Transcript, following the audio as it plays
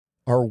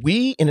Are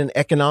we in an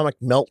economic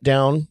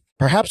meltdown?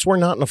 Perhaps we're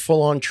not in a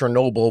full-on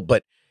Chernobyl,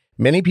 but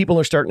many people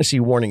are starting to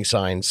see warning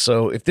signs.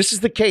 So if this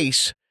is the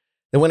case,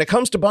 then when it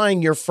comes to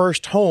buying your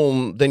first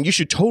home, then you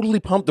should totally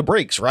pump the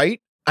brakes,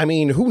 right? I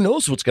mean, who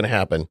knows what's going to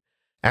happen?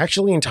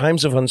 Actually, in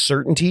times of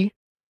uncertainty,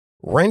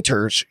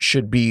 renters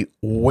should be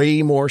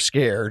way more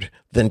scared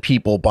than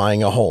people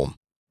buying a home.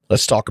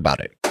 Let's talk about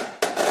it.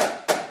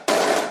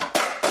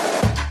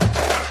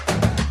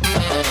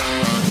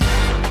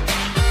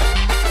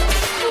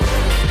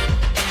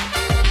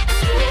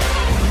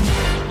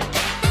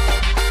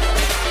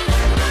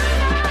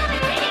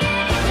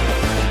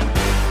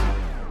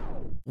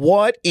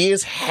 What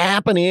is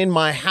happening,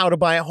 my How to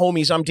Buy a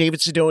Homies? I'm David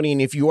Sidoni,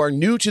 and if you are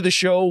new to the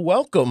show,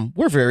 welcome.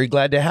 We're very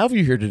glad to have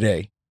you here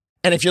today.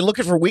 And if you're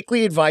looking for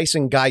weekly advice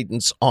and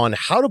guidance on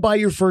how to buy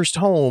your first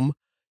home,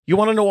 you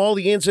want to know all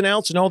the ins and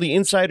outs and all the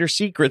insider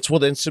secrets,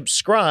 well then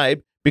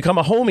subscribe, become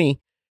a homie,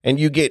 and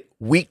you get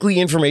weekly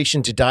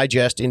information to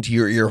digest into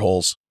your ear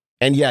holes.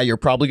 And yeah, you're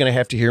probably going to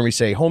have to hear me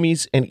say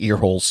homies and ear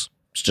holes.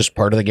 It's just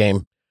part of the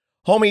game.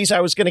 Homies, I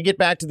was going to get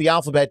back to the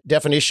alphabet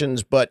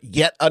definitions, but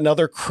yet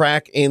another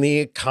crack in the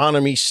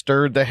economy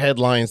stirred the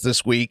headlines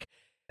this week.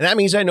 And that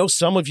means I know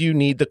some of you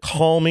need the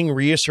calming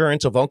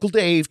reassurance of Uncle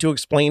Dave to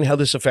explain how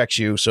this affects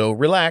you. So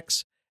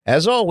relax.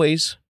 As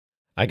always,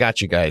 I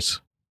got you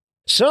guys.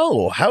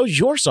 So, how's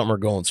your summer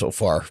going so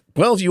far?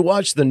 Well, if you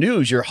watch the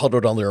news, you're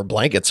huddled under a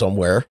blanket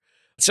somewhere.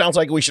 It sounds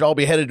like we should all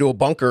be headed to a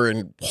bunker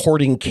and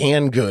hoarding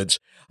canned goods.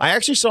 I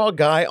actually saw a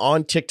guy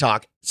on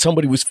TikTok.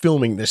 Somebody was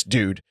filming this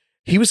dude.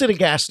 He was at a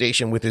gas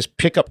station with his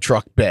pickup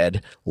truck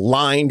bed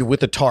lined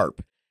with a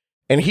tarp,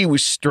 and he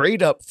was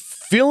straight up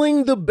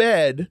filling the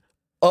bed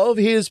of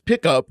his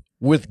pickup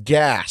with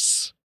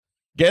gas.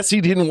 Guess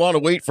he didn't want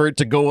to wait for it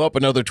to go up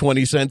another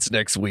 20 cents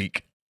next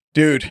week.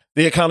 Dude,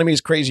 the economy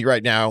is crazy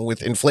right now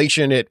with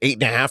inflation at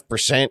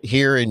 8.5%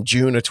 here in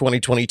June of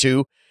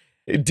 2022.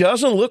 It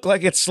doesn't look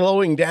like it's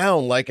slowing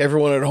down like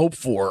everyone had hoped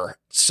for.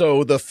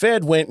 So the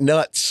Fed went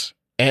nuts.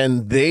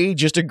 And they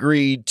just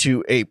agreed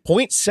to a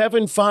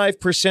 0.75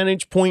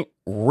 percentage point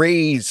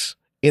raise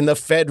in the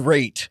Fed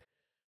rate.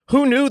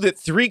 Who knew that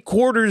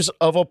 3/4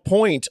 of a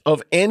point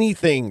of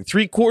anything,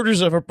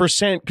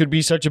 0.75% could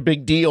be such a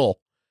big deal?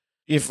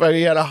 If I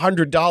had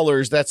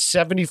 $100, that's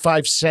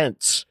 75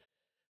 cents.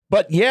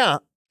 But yeah,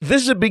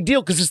 this is a big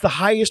deal because it's the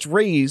highest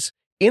raise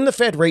in the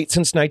Fed rate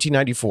since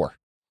 1994.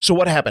 So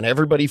what happened?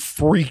 Everybody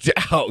freaked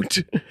out.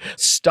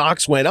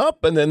 Stocks went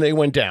up and then they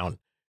went down.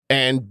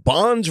 And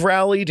bonds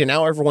rallied, and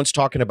now everyone's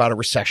talking about a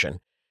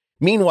recession.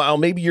 Meanwhile,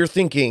 maybe you're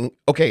thinking,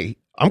 okay,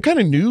 I'm kind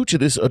of new to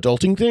this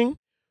adulting thing.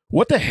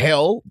 What the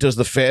hell does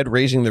the Fed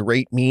raising the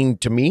rate mean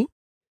to me?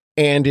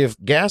 And if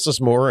gas is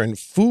more and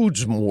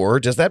food's more,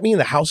 does that mean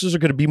the houses are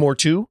going to be more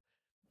too?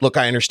 Look,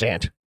 I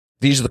understand.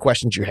 These are the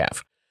questions you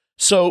have.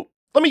 So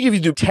let me give you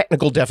the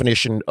technical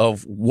definition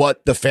of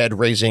what the Fed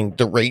raising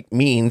the rate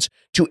means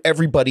to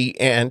everybody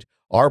and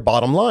our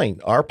bottom line,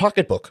 our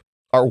pocketbook,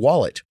 our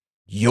wallet,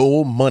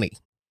 your money.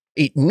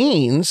 It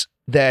means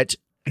that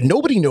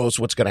nobody knows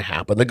what's going to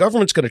happen. The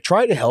government's going to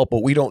try to help,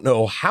 but we don't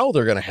know how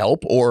they're going to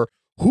help or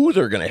who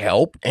they're going to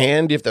help.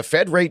 And if the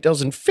Fed rate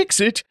doesn't fix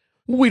it,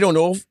 we don't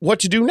know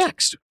what to do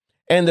next.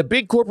 And the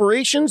big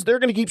corporations, they're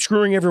going to keep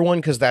screwing everyone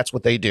because that's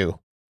what they do.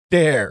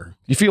 There.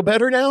 You feel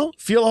better now?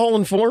 Feel all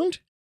informed?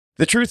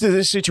 The truth of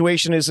this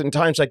situation is in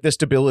times like this,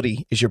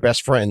 stability is your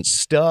best friend.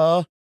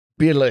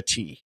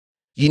 Stability.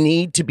 You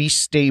need to be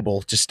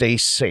stable to stay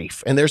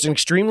safe. And there's an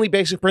extremely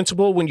basic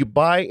principle when you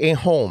buy a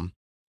home.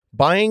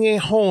 Buying a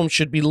home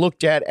should be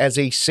looked at as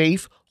a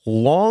safe,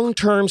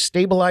 long-term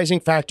stabilizing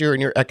factor in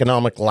your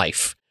economic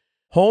life.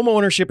 Home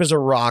ownership is a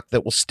rock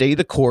that will stay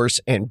the course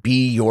and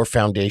be your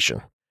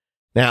foundation.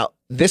 Now,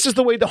 this is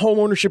the way the home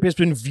ownership has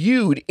been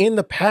viewed in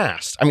the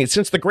past. I mean,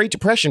 since the Great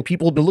Depression,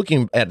 people have been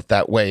looking at it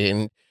that way,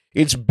 and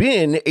it's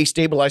been a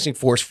stabilizing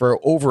force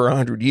for over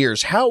 100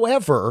 years.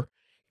 However,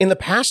 in the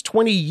past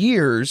 20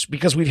 years,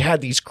 because we've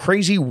had these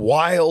crazy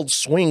wild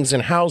swings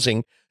in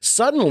housing,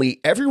 suddenly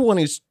everyone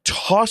is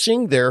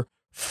tossing their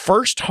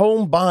first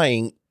home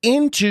buying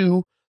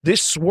into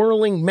this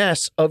swirling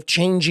mess of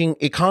changing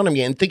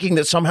economy and thinking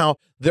that somehow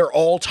they're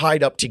all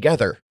tied up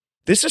together.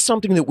 This is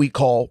something that we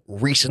call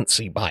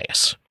recency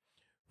bias.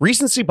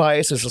 Recency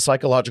bias is a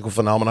psychological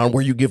phenomenon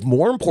where you give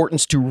more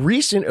importance to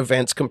recent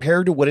events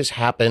compared to what has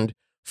happened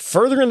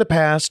further in the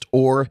past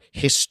or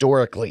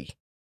historically.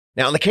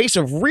 Now, in the case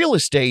of real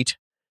estate,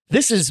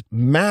 this is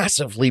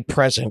massively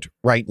present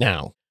right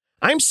now.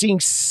 I'm seeing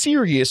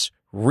serious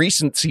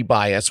recency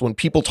bias when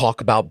people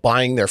talk about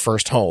buying their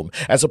first home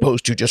as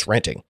opposed to just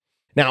renting.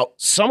 Now,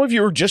 some of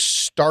you are just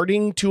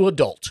starting to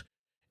adult.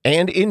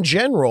 And in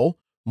general,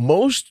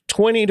 most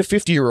 20 to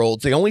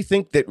 50-year-olds, they only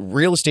think that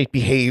real estate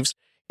behaves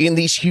in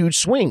these huge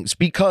swings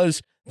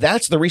because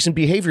that's the recent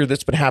behavior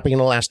that's been happening in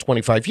the last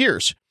 25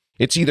 years.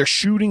 It's either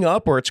shooting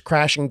up or it's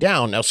crashing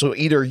down. Now, so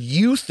either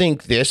you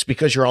think this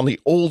because you're on the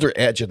older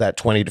edge of that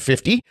 20 to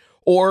 50,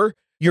 or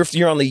if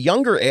you're on the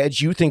younger edge,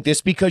 you think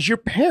this because your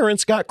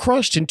parents got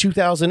crushed in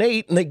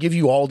 2008 and they give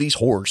you all these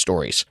horror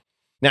stories.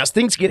 Now, as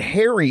things get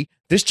hairy,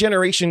 this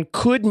generation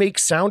could make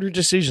sounder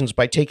decisions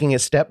by taking a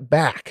step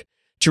back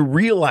to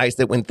realize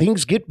that when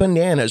things get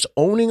bananas,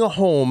 owning a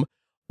home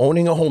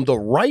the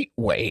right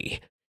way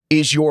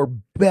is your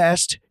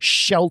best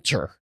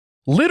shelter,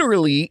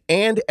 literally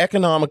and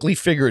economically,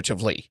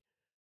 figuratively.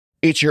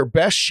 It's your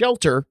best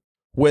shelter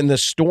when the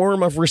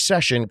storm of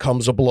recession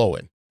comes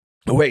a-blowing.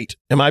 Wait,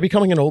 am I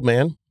becoming an old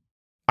man?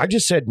 I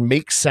just said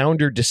make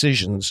sounder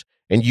decisions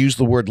and use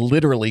the word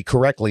literally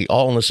correctly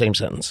all in the same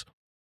sentence.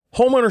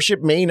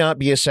 Homeownership may not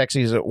be as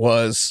sexy as it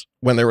was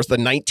when there was the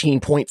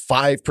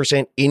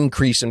 19.5%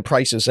 increase in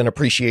prices and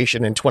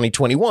appreciation in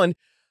 2021,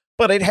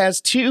 but it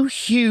has two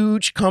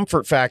huge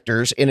comfort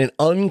factors in an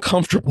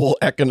uncomfortable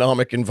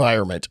economic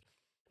environment.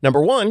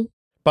 Number one,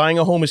 buying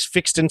a home is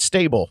fixed and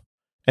stable.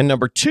 And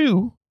number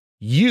two,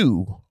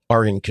 you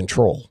are in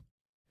control.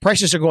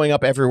 Prices are going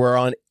up everywhere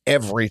on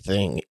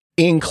everything,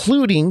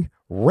 including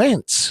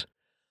rents.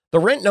 The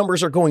rent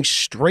numbers are going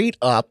straight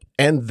up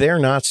and they're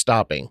not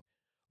stopping.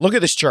 Look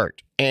at this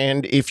chart.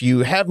 And if you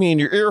have me in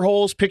your ear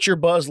holes, picture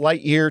Buzz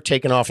Lightyear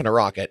taking off in a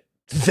rocket.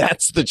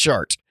 That's the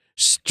chart.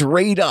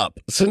 Straight up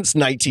since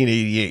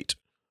 1988.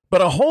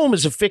 But a home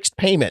is a fixed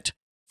payment.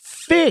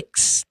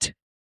 Fixed.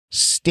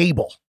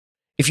 Stable.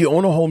 If you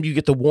own a home, you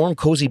get the warm,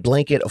 cozy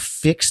blanket of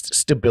fixed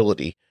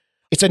stability.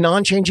 It's a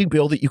non-changing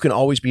bill that you can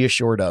always be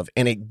assured of,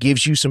 and it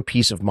gives you some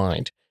peace of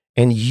mind.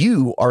 And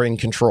you are in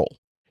control.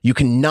 You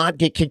cannot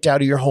get kicked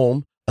out of your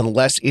home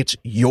unless it's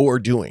your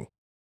doing.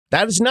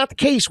 That is not the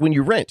case when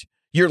you rent.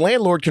 Your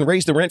landlord can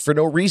raise the rent for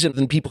no reason,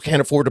 and people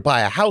can't afford to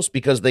buy a house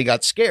because they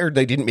got scared.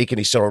 They didn't make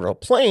any sort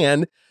of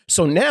plan.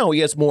 So now he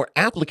has more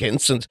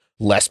applicants since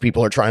less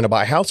people are trying to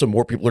buy a house and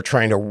more people are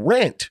trying to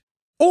rent.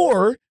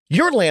 Or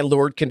your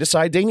landlord can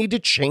decide they need to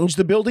change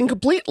the building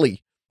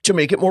completely to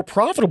make it more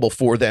profitable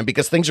for them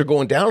because things are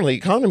going down in the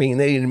economy and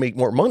they need to make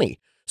more money.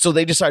 So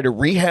they decide to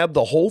rehab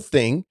the whole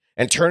thing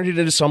and turn it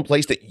into some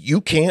place that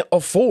you can't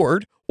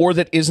afford or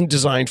that isn't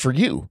designed for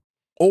you.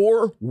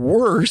 Or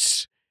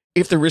worse,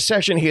 if the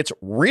recession hits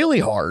really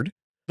hard,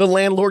 the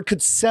landlord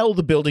could sell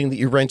the building that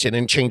you rent in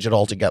and change it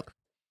altogether.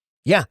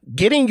 Yeah,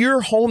 getting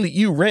your home that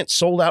you rent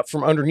sold out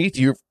from underneath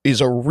you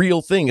is a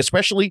real thing,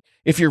 especially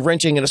if you're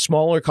renting in a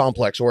smaller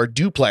complex or a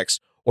duplex,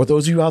 or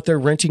those of you out there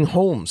renting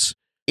homes.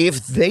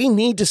 If they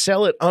need to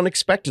sell it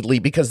unexpectedly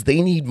because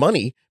they need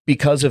money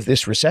because of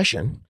this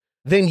recession,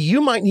 then you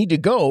might need to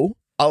go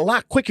a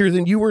lot quicker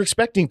than you were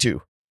expecting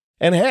to.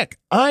 And heck,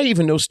 I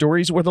even know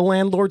stories where the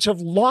landlords have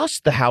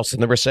lost the house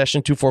in the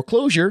recession to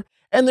foreclosure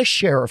and the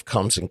sheriff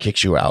comes and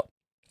kicks you out.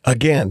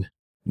 Again,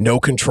 no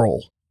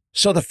control.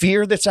 So the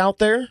fear that's out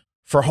there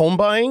for home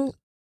buying,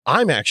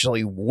 I'm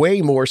actually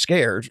way more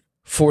scared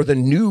for the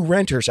new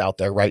renters out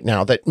there right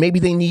now that maybe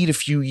they need a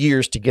few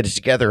years to get it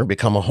together and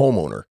become a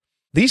homeowner.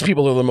 These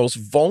people are the most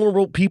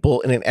vulnerable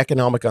people in an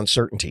economic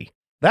uncertainty.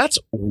 That's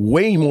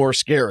way more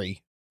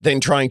scary than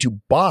trying to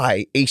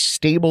buy a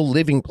stable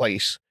living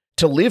place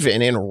to live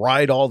in and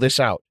ride all this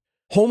out.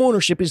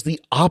 Homeownership is the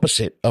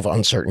opposite of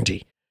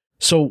uncertainty.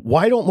 So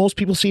why don't most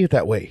people see it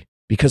that way?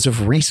 Because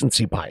of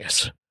recency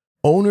bias.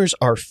 Owners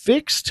are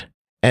fixed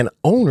and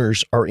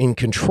owners are in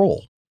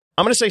control.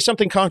 I'm going to say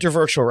something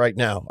controversial right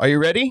now. Are you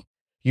ready?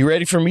 You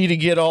ready for me to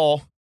get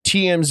all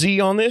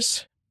TMZ on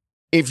this?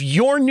 If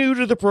you're new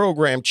to the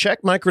program,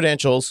 check my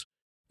credentials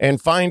and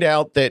find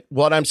out that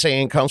what I'm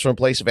saying comes from a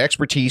place of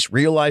expertise,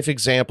 real life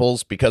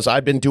examples, because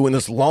I've been doing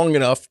this long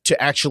enough to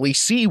actually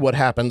see what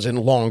happens in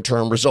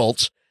long-term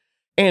results,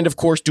 and of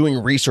course, doing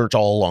research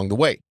all along the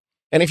way.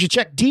 And if you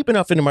check deep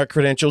enough into my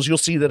credentials, you'll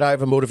see that I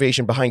have a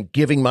motivation behind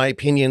giving my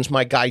opinions,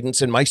 my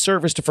guidance, and my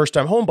service to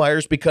first-time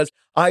homebuyers because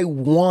I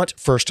want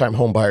first-time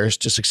homebuyers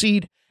to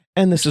succeed,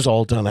 and this is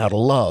all done out of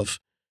love.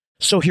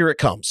 So here it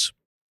comes.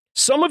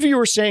 Some of you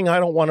are saying I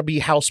don't want to be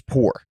house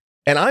poor,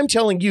 and I'm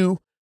telling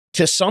you,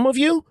 to some of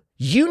you,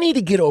 you need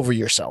to get over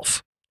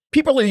yourself.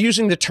 People are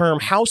using the term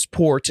house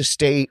poor to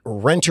stay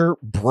renter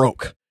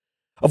broke.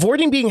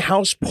 Avoiding being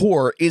house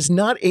poor is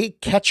not a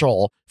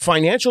catch-all,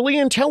 financially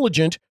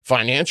intelligent,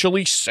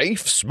 financially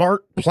safe,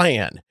 smart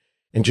plan.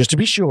 And just to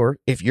be sure,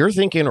 if you're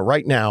thinking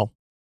right now,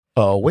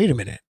 oh, wait a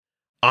minute,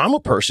 I'm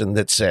a person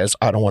that says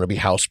I don't want to be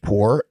house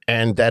poor,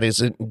 and that is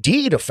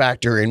indeed a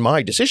factor in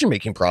my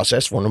decision-making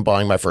process when I'm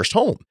buying my first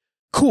home.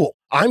 Cool.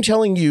 I'm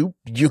telling you,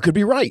 you could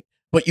be right.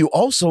 But you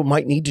also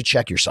might need to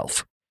check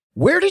yourself.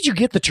 Where did you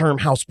get the term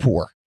house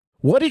poor?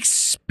 What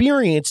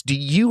experience do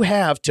you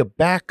have to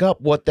back up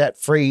what that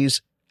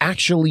phrase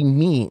actually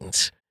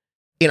means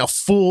in a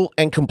full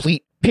and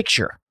complete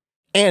picture?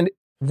 And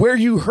where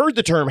you heard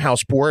the term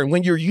house poor and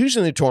when you're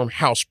using the term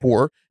house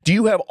poor, do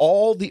you have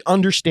all the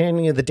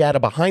understanding of the data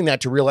behind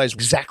that to realize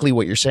exactly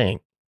what you're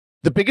saying?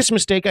 The biggest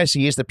mistake I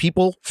see is that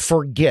people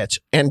forget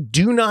and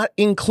do not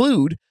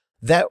include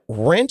that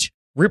rent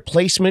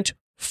replacement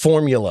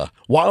formula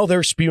while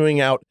they're spewing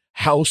out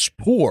house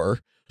poor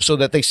so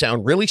that they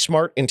sound really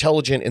smart,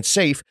 intelligent, and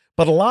safe,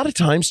 but a lot of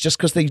times just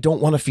because they don't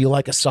want to feel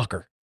like a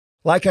sucker.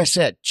 Like I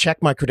said,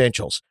 check my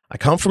credentials. I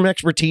come from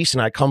expertise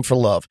and I come for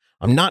love.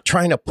 I'm not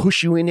trying to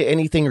push you into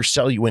anything or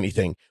sell you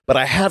anything, but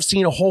I have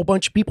seen a whole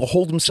bunch of people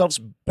hold themselves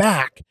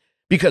back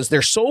because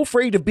they're so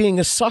afraid of being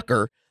a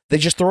sucker, they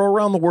just throw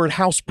around the word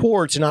house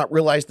poor to not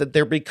realize that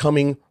they're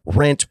becoming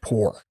rent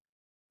poor.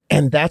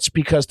 And that's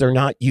because they're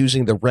not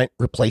using the rent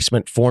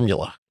replacement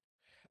formula.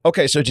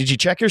 Okay, so did you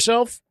check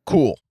yourself?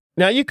 Cool.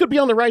 Now, you could be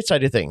on the right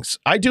side of things.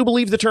 I do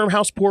believe the term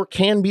house poor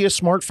can be a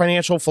smart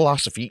financial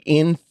philosophy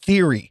in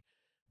theory,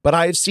 but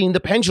I've seen the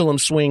pendulum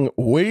swing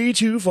way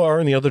too far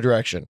in the other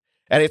direction.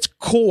 At its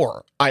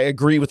core, I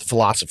agree with the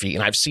philosophy,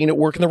 and I've seen it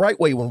work in the right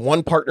way when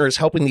one partner is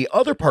helping the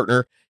other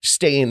partner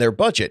stay in their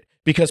budget.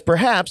 Because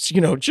perhaps,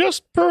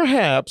 just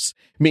perhaps,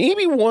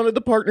 maybe one of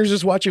the partners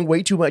is watching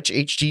way too much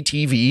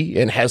HGTV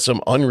and has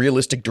some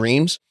unrealistic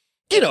dreams.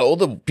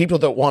 The people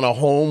that want a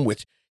home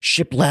with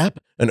shiplap,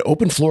 an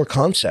open floor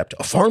concept,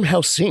 a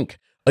farmhouse sink,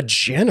 a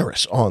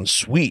generous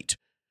ensuite,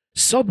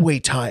 subway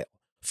tile,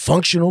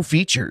 functional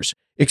features,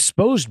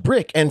 exposed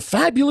brick, and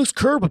fabulous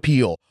curb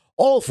appeal,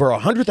 all for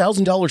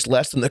 $100,000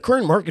 less than the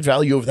current market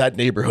value of that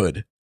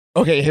neighborhood.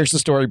 Okay, here's the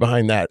story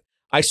behind that.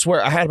 I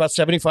swear I had about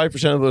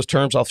 75% of those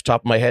terms off the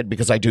top of my head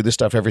because I do this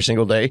stuff every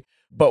single day.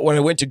 But when I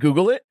went to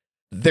Google it,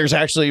 there's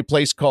actually a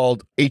place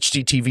called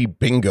HGTV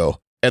Bingo.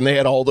 And they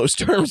had all those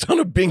terms on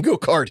a bingo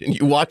card, and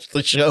you watch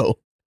the show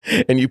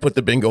and you put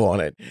the bingo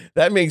on it.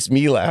 That makes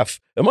me laugh.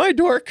 Am I a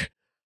dork?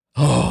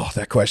 Oh,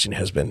 that question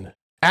has been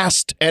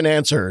asked and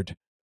answered.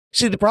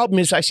 See, the problem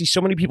is I see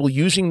so many people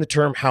using the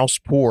term house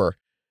poor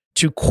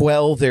to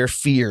quell their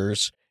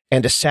fears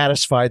and to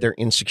satisfy their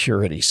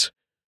insecurities.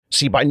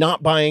 See, by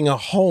not buying a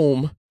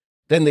home,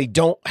 then they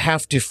don't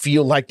have to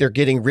feel like they're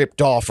getting ripped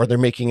off or they're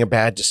making a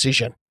bad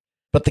decision.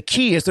 But the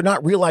key is they're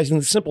not realizing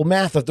the simple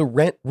math of the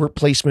rent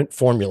replacement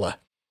formula.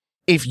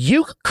 If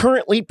you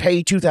currently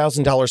pay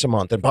 $2,000 a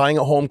month and buying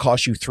a home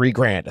costs you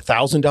 $3,000,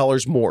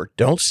 $1,000 more,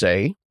 don't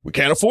say, we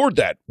can't afford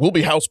that. We'll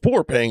be house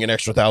poor paying an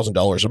extra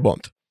 $1,000 a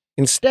month.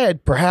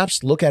 Instead,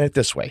 perhaps look at it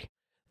this way.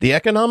 The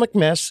economic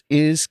mess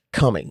is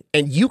coming,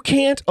 and you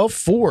can't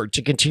afford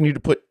to continue to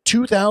put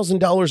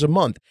 $2,000 a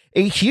month,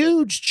 a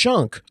huge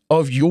chunk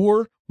of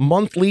your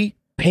monthly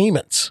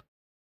payments,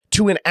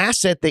 to an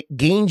asset that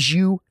gains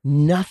you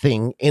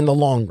nothing in the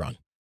long run.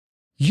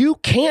 You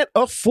can't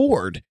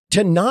afford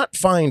to not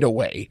find a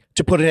way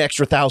to put an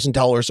extra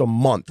 $1,000 a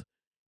month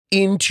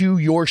into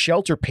your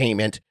shelter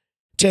payment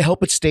to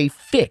help it stay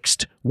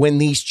fixed when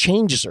these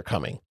changes are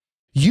coming.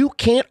 You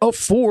can't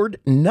afford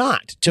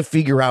not to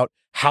figure out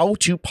how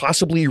to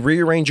possibly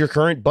rearrange your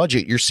current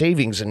budget, your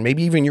savings, and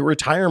maybe even your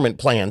retirement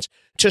plans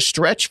to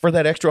stretch for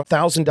that extra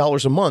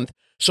 $1,000 a month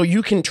so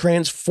you can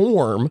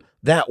transform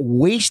that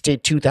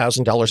wasted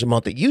 $2,000 a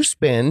month that you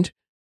spend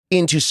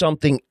into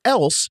something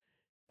else.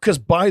 Because,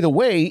 by the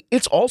way,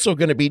 it's also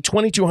going to be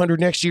 $2,200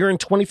 next year and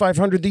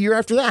 $2,500 the year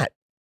after that.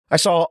 I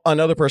saw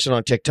another person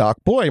on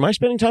TikTok. Boy, am I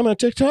spending time on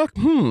TikTok?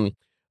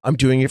 I'm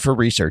doing it for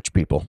research,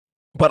 people.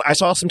 But I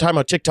saw some time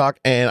on TikTok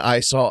and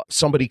I saw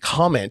somebody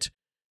comment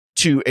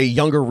to a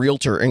younger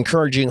realtor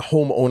encouraging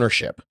home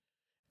ownership.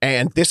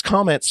 And this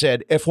comment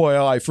said,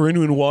 FYI, for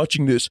anyone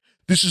watching this,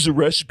 this is a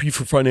recipe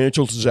for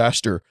financial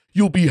disaster.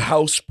 You'll be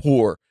house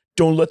poor.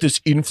 Don't let this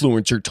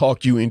influencer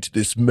talk you into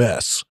this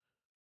mess.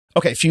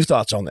 Okay, a few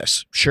thoughts on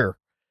this. Sure,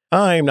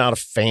 I'm not a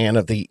fan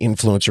of the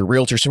influencer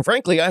realtors, and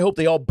frankly, I hope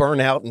they all burn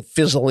out and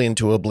fizzle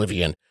into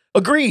oblivion.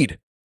 Agreed.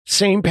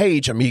 Same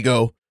page,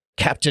 amigo,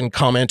 Captain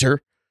Commenter.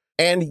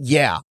 And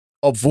yeah,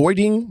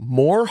 avoiding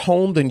more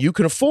home than you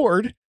can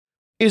afford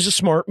is a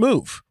smart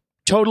move.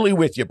 Totally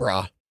with you,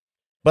 brah.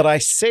 But I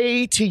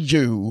say to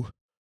you,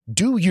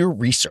 do your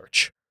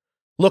research.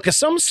 Look, if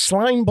some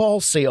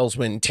slimeball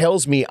salesman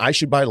tells me I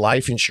should buy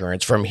life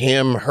insurance from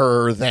him,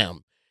 her,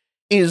 them,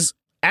 is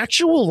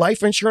actual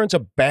life insurance a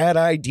bad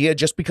idea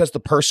just because the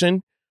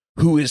person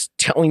who is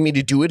telling me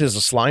to do it is a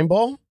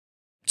slimeball?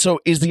 So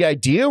is the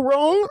idea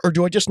wrong, or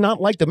do I just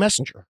not like the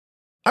messenger?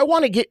 I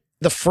want to get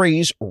the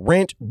phrase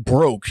rent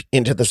broke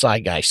into the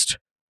zeitgeist.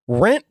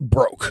 Rent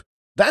broke.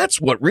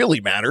 That's what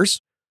really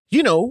matters.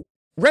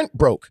 Rent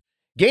broke.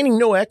 Gaining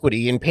no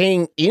equity and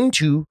paying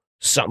into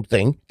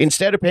something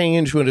instead of paying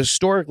into an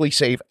historically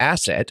safe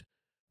asset.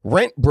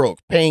 Rent broke.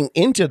 Paying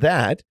into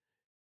that,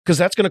 because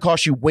that's going to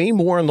cost you way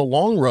more in the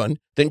long run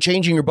than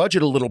changing your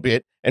budget a little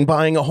bit and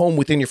buying a home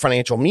within your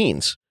financial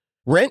means.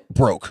 Rent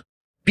broke.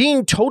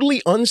 Being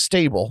totally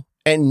unstable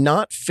and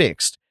not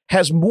fixed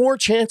has more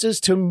chances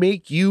to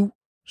make you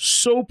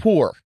so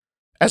poor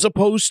as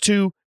opposed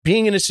to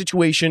being in a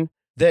situation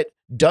that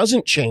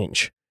doesn't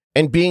change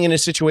and being in a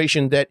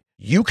situation that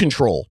you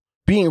control.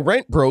 Being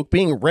rent broke,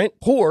 being rent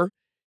poor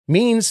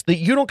means that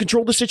you don't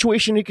control the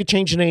situation. It could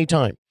change at any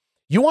time.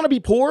 You want to be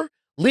poor?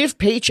 Live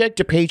paycheck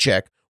to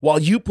paycheck while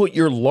you put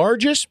your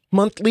largest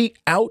monthly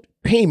out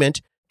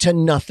payment to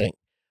nothing,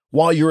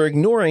 while you're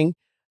ignoring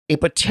a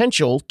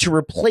potential to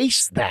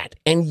replace that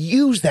and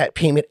use that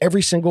payment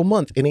every single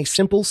month in a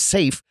simple,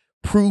 safe,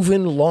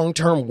 proven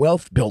long-term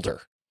wealth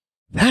builder.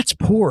 That's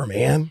poor,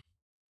 man.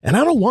 And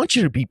I don't want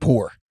you to be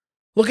poor.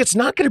 Look, it's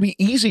not going to be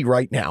easy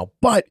right now,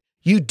 but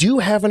you do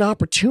have an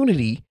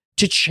opportunity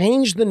to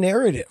change the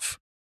narrative.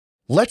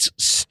 Let's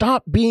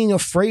stop being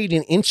afraid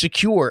and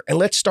insecure, and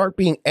let's start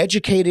being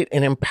educated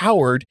and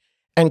empowered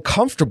and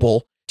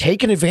comfortable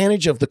taking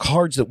advantage of the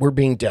cards that we're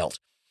being dealt.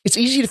 It's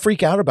easy to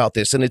freak out about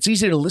this, and it's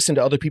easy to listen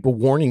to other people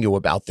warning you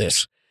about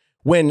this.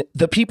 When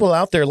the people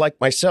out there like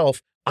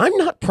myself, I'm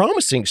not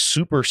promising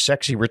super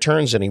sexy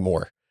returns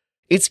anymore.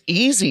 It's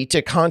easy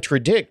to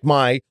contradict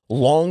my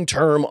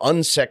long-term,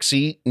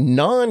 unsexy,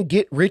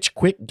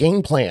 non-get-rich-quick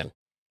game plan.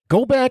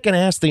 Go back and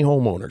ask the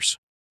homeowners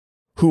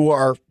who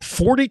are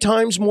 40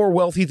 times more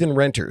wealthy than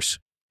renters.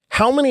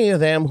 How many of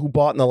them who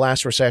bought in the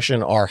last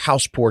recession are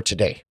house poor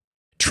today?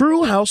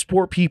 True house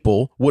poor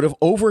people would have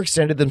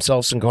overextended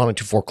themselves and gone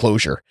into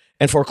foreclosure.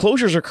 And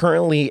foreclosures are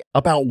currently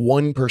about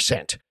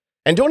 1%.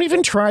 And don't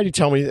even try to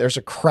tell me there's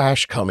a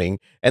crash coming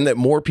and that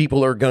more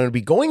people are going to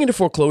be going into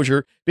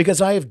foreclosure,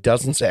 because I have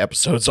dozens of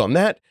episodes on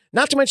that.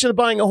 Not to mention that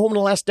buying a home in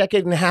the last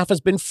decade and a half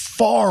has been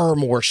far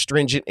more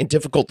stringent and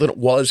difficult than it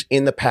was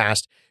in the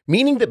past,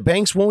 meaning that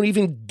banks won't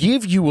even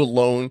give you a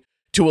loan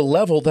to a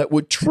level that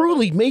would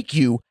truly make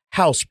you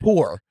house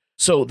poor.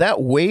 So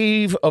that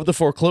wave of the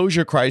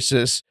foreclosure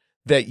crisis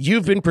that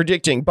you've been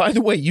predicting, by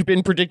the way, you've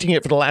been predicting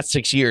it for the last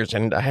 6 years,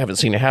 and I haven't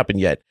seen it happen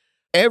yet.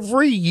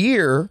 Every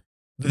year,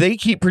 they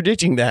keep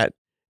predicting that.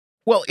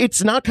 Well,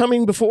 it's not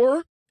coming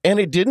before, and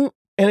it didn't,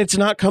 and it's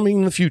not coming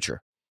in the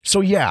future.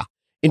 So yeah,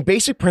 in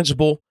basic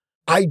principle,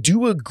 I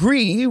do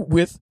agree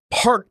with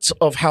parts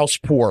of house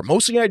poor.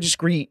 Mostly I just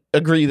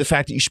agree the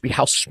fact that you should be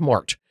house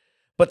smart.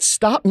 But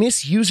stop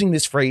misusing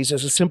this phrase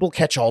as a simple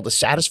catch-all to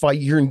satisfy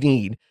your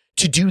need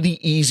to do the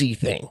easy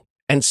thing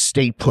and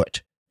stay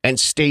put and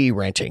stay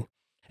renting.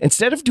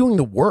 Instead of doing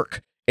the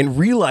work and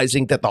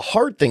realizing that the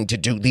hard thing to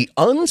do, the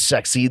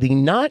unsexy, the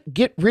not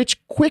get rich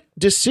quick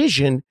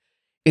decision,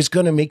 is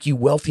going to make you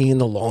wealthy in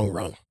the long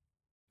run.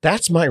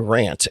 That's my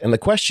rant. And the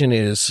question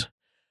is,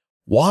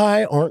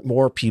 why aren't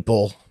more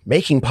people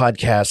making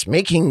podcasts,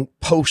 making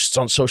posts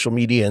on social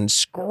media and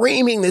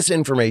screaming this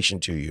information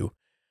to you?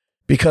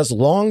 Because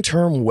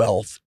long-term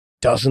wealth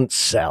doesn't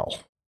sell.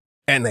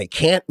 And they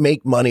can't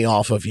make money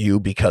off of you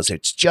because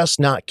it's just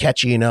not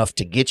catchy enough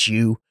to get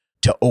you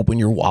to open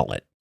your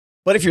wallet.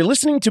 But if you're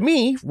listening to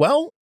me,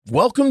 well,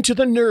 welcome to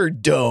the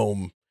Nerd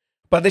Dome.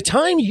 By the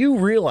time you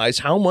realize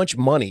how much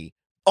money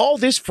all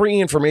this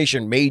free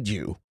information made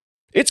you,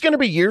 it's going to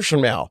be years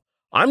from now.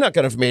 I'm not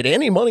going to have made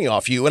any money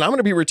off you, and I'm going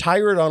to be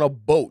retired on a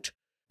boat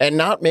and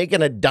not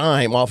making a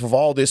dime off of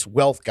all this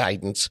wealth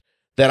guidance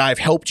that I've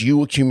helped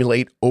you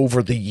accumulate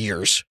over the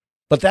years.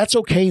 But that's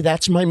okay.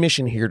 That's my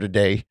mission here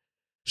today.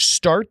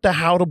 Start the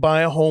how to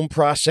buy a home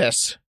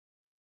process.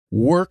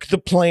 Work the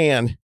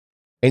plan,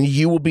 and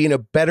you will be in a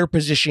better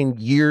position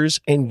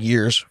years and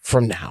years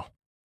from now.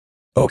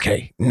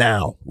 Okay,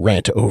 now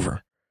rant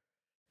over.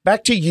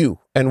 Back to you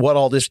and what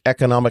all this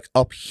economic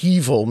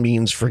upheaval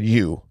means for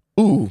you.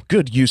 Ooh,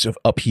 good use of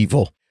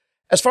upheaval.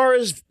 As far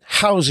as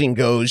housing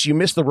goes, you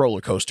missed the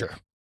roller coaster.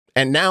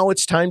 And now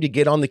it's time to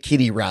get on the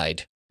kiddie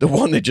ride, the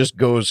one that just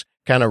goes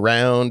kind of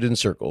round in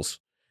circles.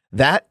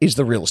 That is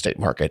the real estate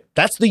market.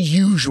 That's the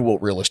usual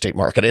real estate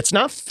market. It's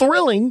not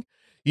thrilling.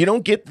 You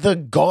don't get the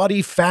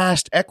gaudy,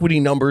 fast equity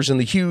numbers and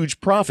the huge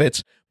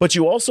profits, but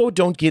you also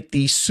don't get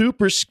the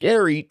super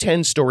scary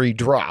 10-story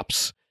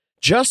drops.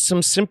 Just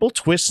some simple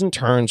twists and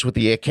turns with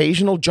the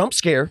occasional jump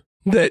scare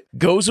that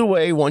goes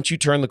away once you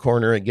turn the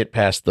corner and get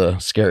past the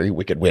scary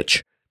wicked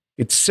witch.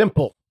 It's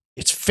simple.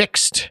 It's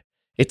fixed.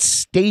 It's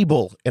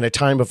stable in a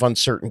time of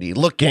uncertainty.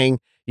 Look, gang,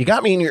 you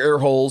got me in your ear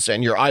holes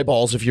and your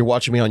eyeballs if you're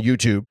watching me on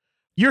YouTube.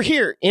 You're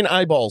here in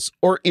eyeballs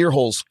or ear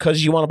holes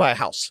because you want to buy a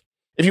house.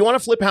 If you want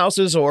to flip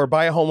houses or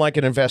buy a home like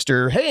an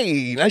investor,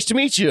 hey, nice to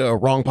meet you.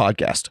 Wrong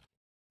podcast.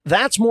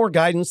 That's more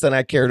guidance than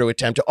I care to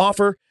attempt to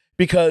offer,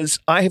 because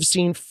I have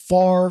seen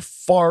far,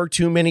 far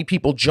too many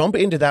people jump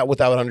into that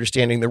without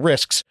understanding the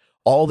risks.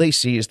 All they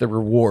see is the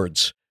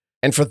rewards.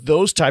 And for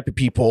those type of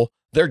people,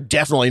 they're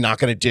definitely not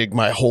going to dig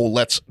my whole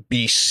let's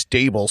be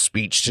stable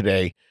speech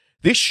today.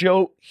 This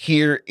show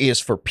here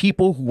is for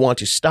people who want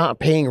to stop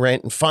paying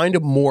rent and find a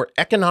more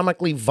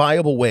economically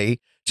viable way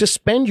to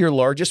spend your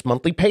largest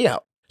monthly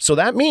payout. So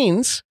that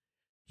means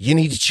you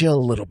need to chill a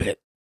little bit.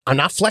 I'm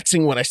not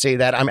flexing when I say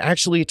that. I'm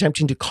actually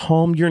attempting to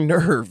calm your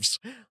nerves.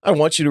 I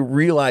want you to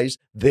realize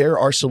there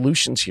are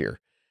solutions here,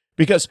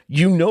 because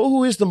you know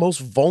who is the most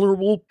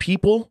vulnerable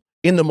people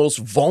in the most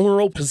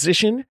vulnerable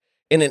position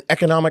in an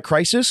economic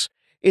crisis?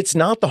 It's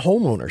not the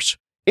homeowners.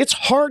 It's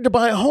hard to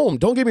buy a home.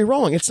 Don't get me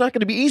wrong. It's not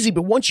going to be easy,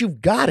 but once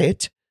you've got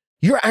it,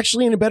 you're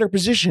actually in a better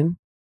position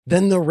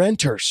than the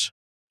renters.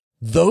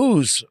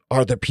 Those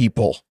are the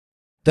people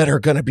that are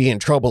going to be in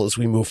trouble as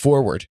we move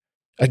forward.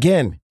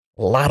 Again,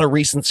 a lot of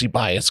recency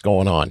bias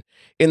going on.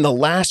 In the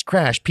last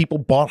crash, people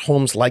bought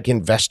homes like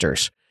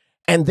investors,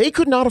 and they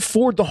could not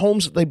afford the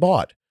homes that they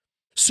bought.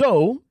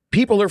 So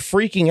people are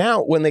freaking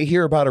out when they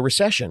hear about a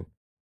recession.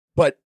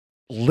 But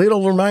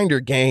little reminder,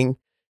 gang,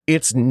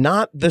 it's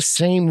not the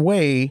same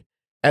way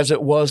as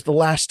it was the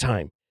last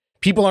time.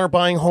 People aren't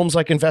buying homes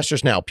like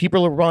investors now.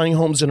 People are buying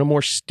homes in a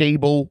more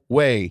stable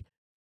way.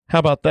 How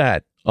about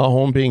that? a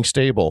home being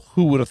stable.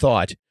 Who would have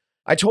thought?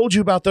 I told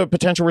you about the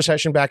potential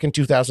recession back in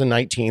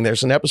 2019.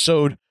 There's an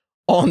episode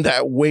on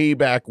that way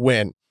back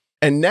when.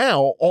 And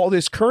now all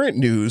this current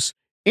news,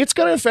 it's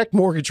going to affect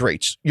mortgage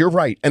rates. You're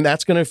right. And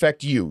that's going to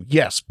affect you.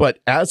 Yes. But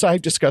as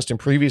I've discussed in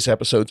previous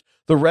episodes,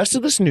 the rest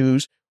of this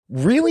news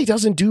really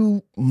doesn't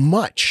do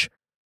much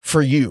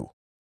for you,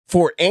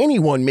 for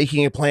anyone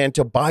making a plan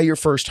to buy your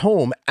first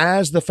home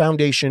as the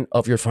foundation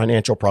of your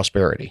financial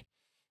prosperity.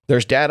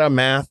 There's data,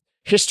 math,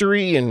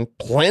 history, and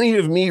plenty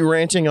of me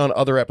ranting on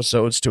other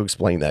episodes to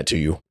explain that to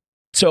you.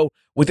 So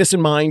with this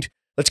in mind,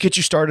 let's get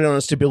you started on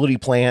a stability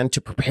plan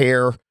to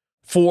prepare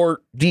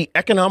for the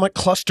economic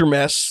cluster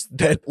mess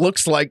that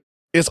looks like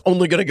is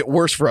only going to get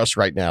worse for us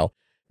right now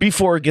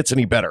before it gets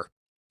any better.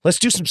 Let's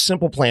do some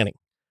simple planning.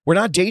 We're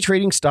not day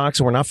trading stocks,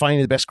 and we're not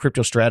finding the best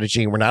crypto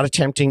strategy, and we're not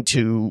attempting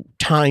to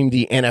time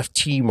the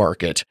NFT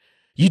market.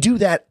 You do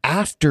that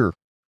after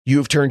you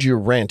have turned your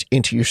rent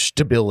into your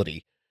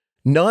stability.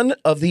 None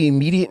of the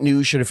immediate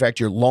news should affect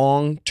your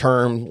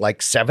long-term,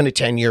 like 7 to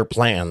 10 year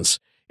plans.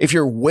 If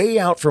you're way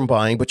out from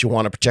buying, but you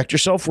want to protect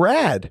yourself,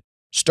 rad.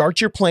 Start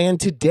your plan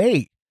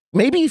today.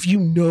 Maybe if you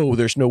know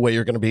there's no way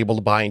you're going to be able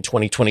to buy in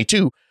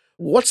 2022,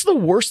 what's the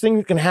worst thing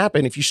that can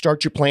happen if you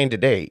start your plan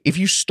today? If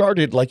you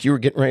started like you were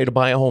getting ready to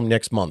buy a home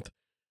next month,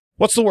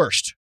 what's the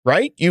worst,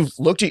 right? You've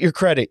looked at your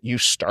credit. You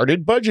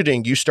started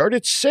budgeting. You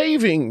started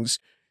savings.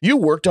 You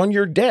worked on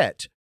your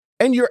debt.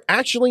 And you're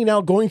actually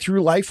now going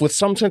through life with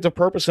some sense of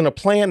purpose and a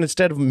plan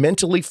instead of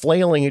mentally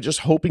flailing and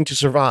just hoping to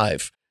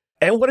survive.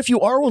 And what if you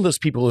are one of those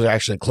people who's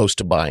actually close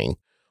to buying?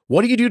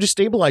 What do you do to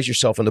stabilize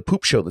yourself in the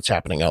poop show that's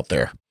happening out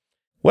there?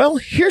 Well,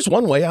 here's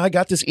one way. I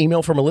got this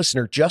email from a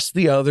listener just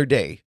the other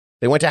day.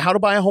 They went to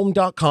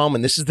howtobuyahome.com,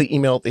 and this is the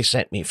email they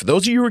sent me. For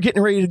those of you who are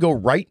getting ready to go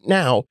right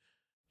now,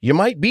 you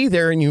might be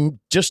there and you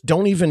just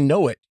don't even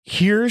know it.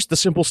 Here's the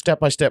simple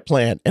step-by-step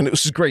plan. And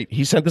this is great.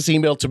 He sent this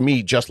email to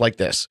me just like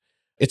this.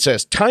 It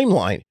says,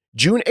 timeline,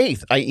 June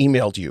 8th, I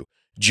emailed you.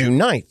 June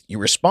 9th, you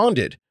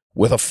responded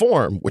with a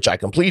form, which I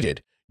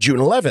completed. June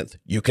 11th,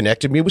 you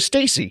connected me with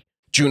Stacy.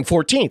 June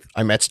 14th,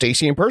 I met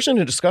Stacy in person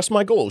and discussed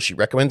my goals. She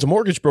recommends a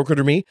mortgage broker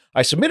to me.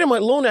 I submitted my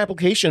loan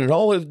application and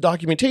all of the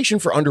documentation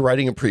for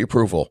underwriting and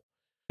pre-approval.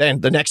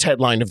 Then the next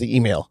headline of the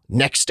email,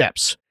 next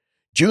steps.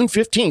 June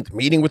 15th,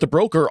 meeting with the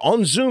broker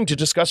on Zoom to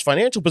discuss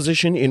financial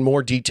position in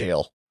more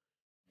detail.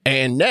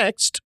 And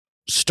next,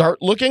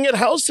 start looking at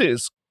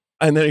houses.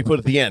 And then he put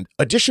at the end,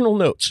 additional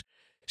notes.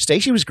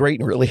 Stacy was great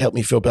and really helped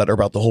me feel better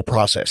about the whole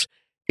process.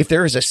 If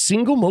there is a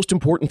single most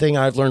important thing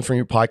I've learned from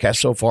your podcast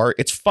so far,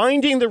 it's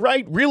finding the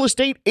right real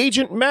estate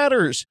agent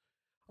matters.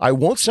 I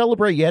won't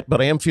celebrate yet, but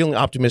I am feeling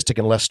optimistic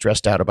and less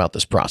stressed out about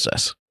this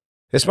process.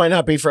 This might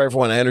not be for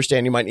everyone. I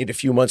understand you might need a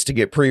few months to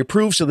get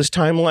pre-approved, so this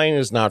timeline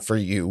is not for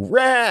you.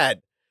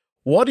 Rad!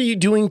 What are you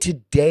doing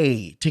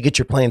today to get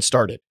your plan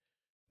started?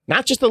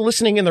 Not just the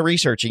listening and the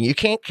researching. You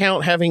can't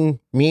count having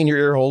me in your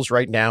ear holes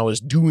right now as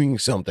doing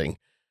something.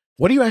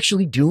 What are you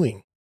actually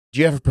doing? Do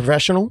you have a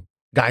professional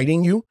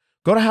guiding you?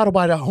 Go to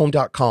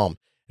howtobuyahome.com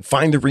and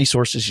find the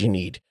resources you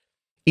need.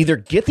 Either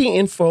get the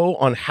info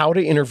on how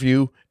to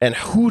interview and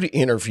who to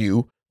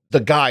interview, the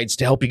guides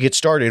to help you get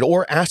started,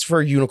 or ask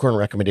for a unicorn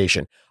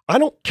recommendation. I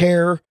don't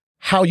care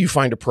how you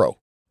find a pro.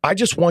 I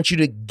just want you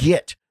to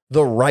get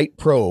the right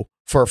pro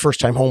for a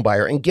first-time home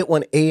buyer and get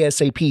one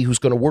ASAP who's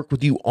going to work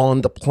with you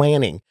on the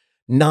planning,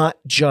 not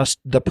just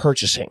the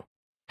purchasing.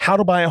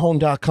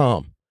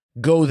 Howtobuyahome.com.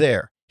 Go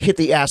there. Hit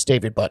the Ask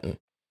David button.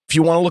 If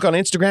you want to look on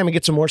Instagram and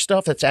get some more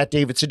stuff, that's at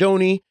David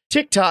Sidoni.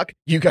 TikTok,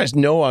 you guys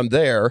know I'm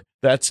there.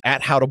 That's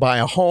at How to Buy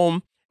a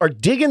Home. Or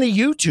dig into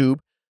YouTube,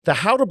 the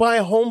How to Buy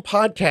a Home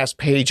podcast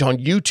page on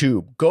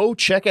YouTube. Go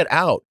check it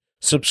out.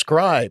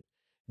 Subscribe.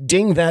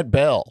 Ding that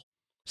bell.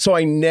 So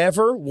I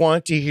never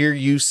want to hear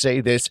you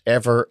say this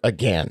ever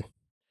again.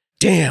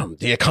 Damn,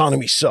 the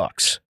economy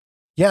sucks.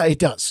 Yeah, it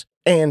does.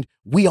 And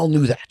we all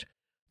knew that.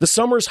 The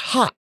summer's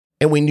hot,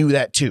 and we knew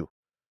that too.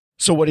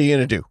 So what are you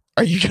going to do?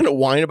 Are you going to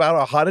whine about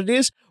how hot it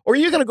is? Or are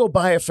you going to go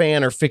buy a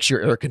fan or fix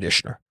your air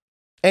conditioner?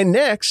 And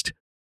next,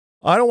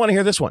 I don't want to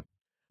hear this one.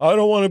 I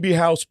don't want to be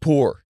house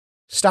poor.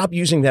 Stop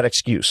using that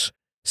excuse.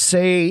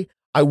 Say,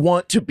 I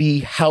want to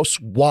be house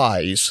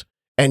wise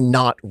and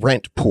not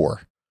rent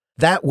poor.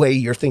 That way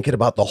you're thinking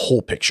about the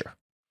whole picture.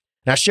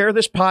 Now share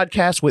this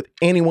podcast with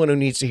anyone who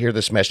needs to hear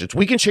this message.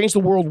 We can change the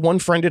world one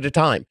friend at a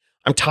time.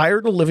 I'm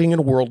tired of living in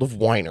a world of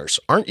whiners.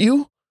 Aren't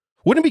you?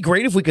 Wouldn't it be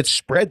great if we could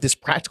spread this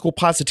practical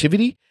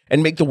positivity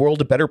and make the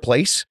world a better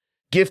place?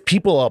 Give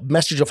people a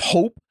message of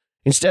hope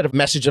instead of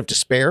message of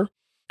despair?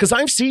 Because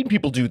I've seen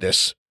people do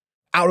this.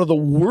 Out of the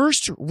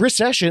worst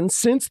recession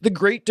since the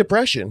Great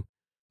Depression,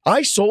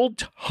 I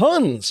sold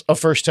tons of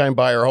first-time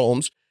buyer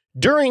homes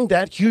during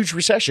that huge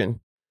recession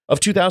of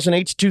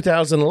 2008 to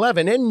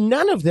 2011, and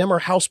none of them are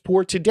house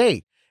poor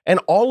today. And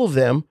all of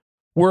them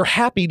were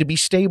happy to be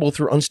stable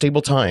through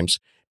unstable times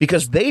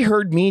because they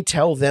heard me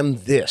tell them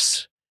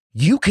this: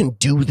 you can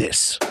do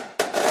this.